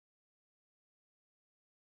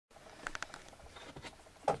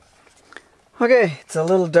Okay, it's a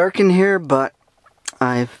little dark in here, but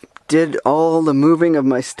I've did all the moving of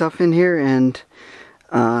my stuff in here, and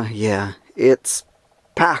yeah, it's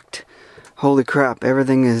packed. Holy crap,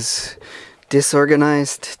 everything is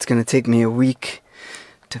disorganized. It's gonna take me a week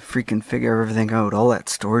to freaking figure everything out. All that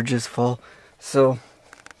storage is full. So,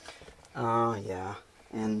 yeah,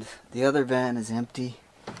 and the other van is empty,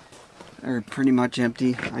 or pretty much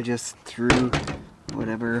empty. I just threw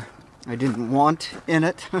whatever I didn't want in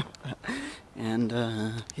it. And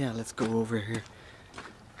yeah, let's go over here.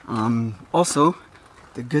 Also,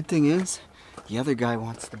 the good thing is the other guy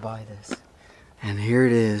wants to buy this, and here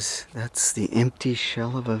it is. That's the empty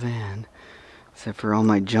shell of a van, except for all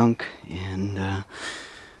my junk. And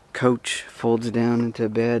couch folds down into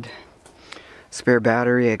bed. Spare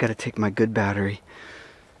battery. I gotta take my good battery.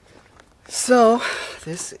 So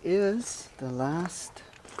this is the last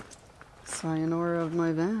sayonara of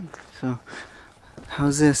my van. So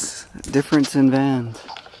how's this difference in vans?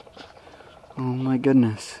 Oh my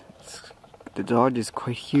goodness. The Dodge is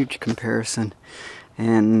quite huge comparison.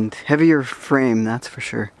 And heavier frame, that's for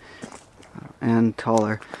sure. And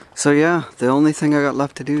taller. So yeah, the only thing I got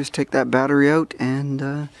left to do is take that battery out,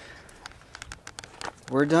 and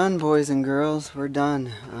we're done, boys and girls. We're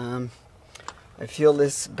done. I feel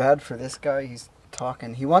this bad for this guy. He's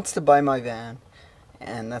talking. He wants to buy my van,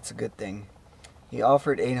 and that's a good thing. He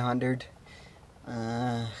offered $800.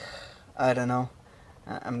 I don't know.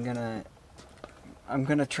 I'm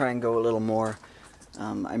gonna try and go a little more.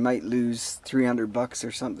 I might lose $300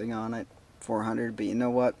 or something on it, $400. But you know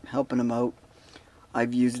what? Helping him out.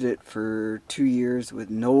 I've used it for 2 years with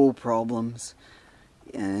no problems,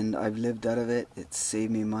 and I've lived out of it. It's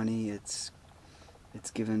saved me money. It's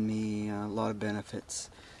given me a lot of benefits.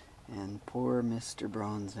 And poor Mr.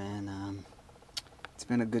 Braun's van. It's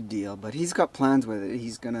been a good deal, but he's got plans with it.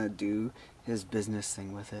 He's gonna do his business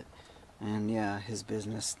thing with it, and yeah, his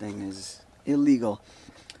business thing is illegal,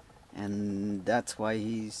 and that's why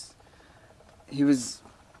he was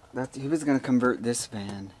gonna convert this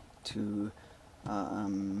van to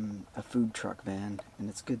a food truck van, and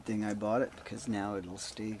it's a good thing I bought it, because now it'll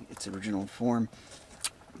stay its original form.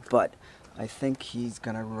 But I think he's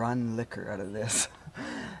gonna run liquor out of this.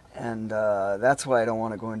 And that's why I don't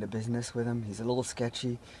want to go into business with him. He's a little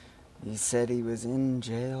sketchy. He said he was in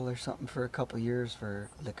jail or something for a couple years for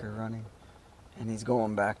liquor running, and he's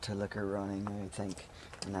going back to liquor running, I think,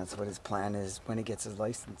 and that's what his plan is when he gets his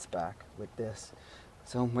license back with this.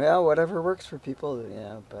 So well, whatever works for people,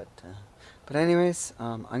 yeah. But anyways,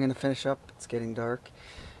 I'm gonna finish up. It's getting dark,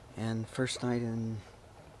 and first night in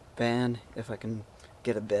van, if I can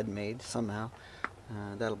get a bed made somehow.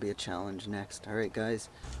 That'll be a challenge next. Alright guys,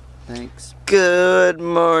 thanks. Good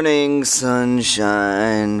morning,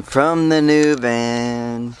 sunshine from the new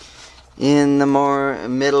van. In the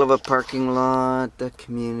middle of a parking lot, the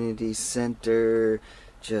community center.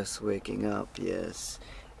 Just waking up, yes.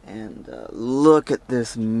 And look at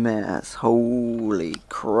this mess. Holy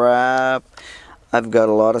crap. I've got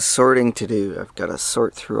a lot of sorting to do. I've got to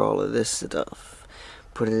sort through all of this stuff,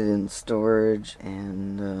 put it in storage,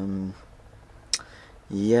 and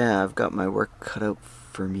yeah, I've got my work cut out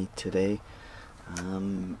for me today.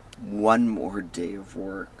 One more day of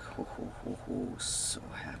work. So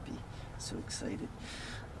happy, so excited.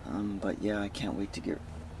 But yeah, I can't wait to get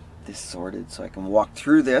this sorted so I can walk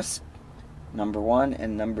through this, number one,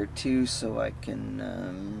 and number two, so I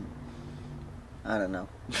can, I don't know.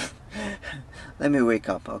 Let me wake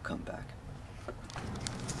up, I'll come back.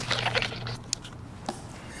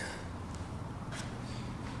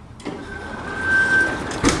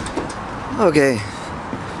 Okay,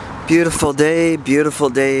 beautiful day,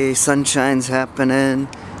 sunshine's happening,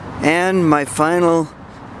 and my final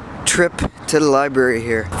trip to the library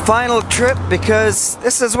here. Final trip, because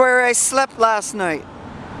this is where I slept last night,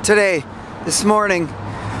 this morning.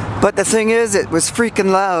 But the thing is, it was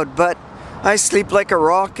freaking loud, but I sleep like a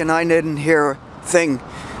rock and I didn't hear a thing.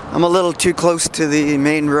 I'm a little too close to the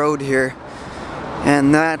main road here.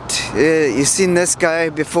 And that, you've seen this guy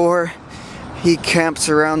before. He camps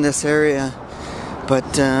around this area,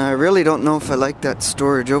 but I really don't know if I like that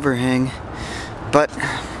storage overhang. But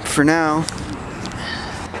for now,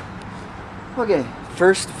 okay,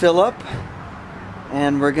 first fill up,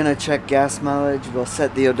 and we're gonna check gas mileage. We'll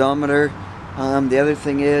set the odometer. The other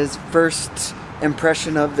thing is, first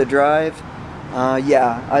impression of the drive.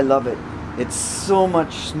 Yeah, I love it. It's so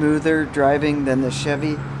much smoother driving than the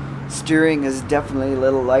Chevy. Steering is definitely a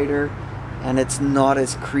little lighter, and it's not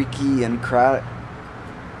as creaky and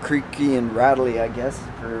rattly, I guess,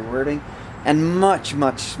 for wording, and much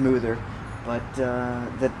smoother. But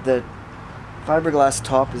the fiberglass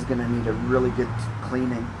top is going to need a really good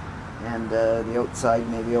cleaning. and the outside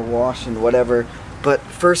maybe a wash and whatever. But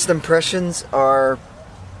first impressions are,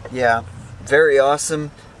 yeah, very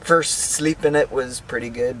awesome. First sleep in it was pretty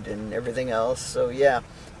good and everything else. So yeah,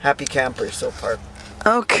 happy camper so far.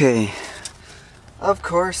 Okay, of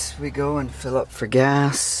course we go and fill up for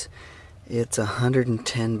gas. It's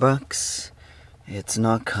 $110. It's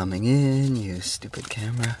not coming in, you stupid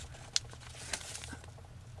camera.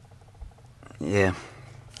 Yeah,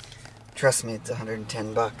 trust me, it's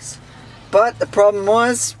 $110. But the problem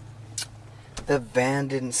was, the van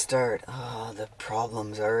didn't start. Oh, the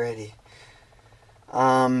problems already.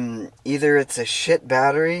 Either it's a shit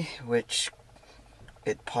battery, which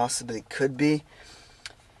it possibly could be,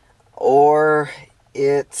 or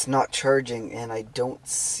it's not charging, and I don't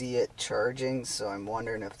see it charging, so I'm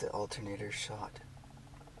wondering if the alternator's shot.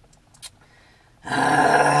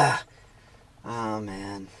 Ah, oh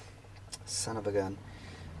man, son of a gun.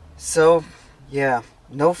 So, yeah,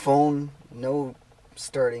 no phone, no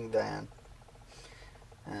starting van.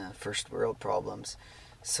 First world problems.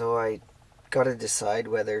 So I gotta decide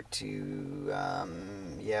whether to,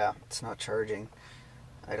 yeah, it's not charging.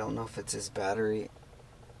 I don't know if it's his battery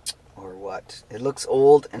or what. It looks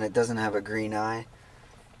old and it doesn't have a green eye,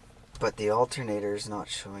 but the alternator is not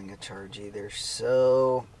showing a charge either,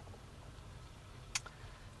 so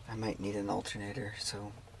I might need an alternator.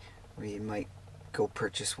 So we might go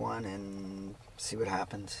purchase one and see what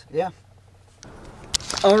happens. Yeah.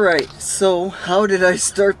 Alright, so how did I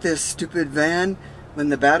start this stupid van when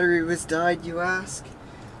the battery was died, you ask?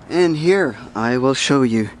 And here, I will show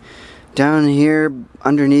you. Down here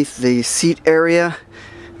underneath the seat area,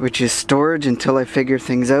 which is storage until I figure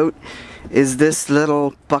things out, is this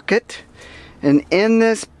little bucket. And in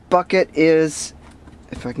this bucket is,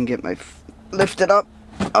 if I can get my lift it up,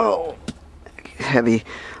 oh, heavy.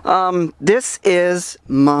 This is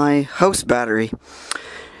my house battery.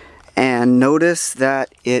 And notice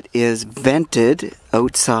that it is vented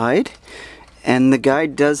outside, and the guy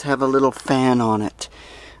does have a little fan on it.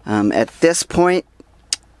 At this point,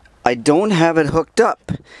 I don't have it hooked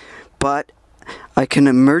up, but I can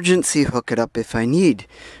emergency hook it up if I need.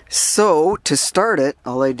 So to start it,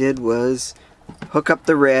 all I did was hook up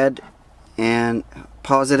the red and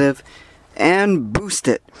positive and boost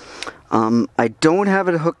it. I don't have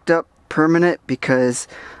it hooked up permanent because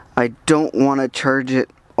I don't want to charge it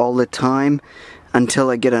all the time until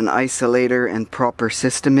I get an isolator and proper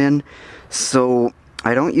system in. So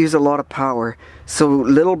I don't use a lot of power. So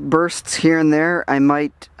little bursts here and there, I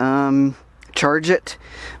might charge it.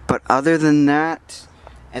 But other than that,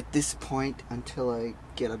 at this point, until I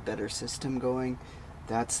get a better system going,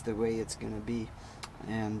 that's the way it's going to be.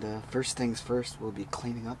 And first things first, we'll be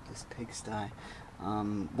cleaning up this pigsty.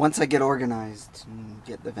 Once I get organized and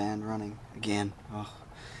get the van running again. Oh.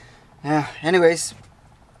 Yeah, anyways,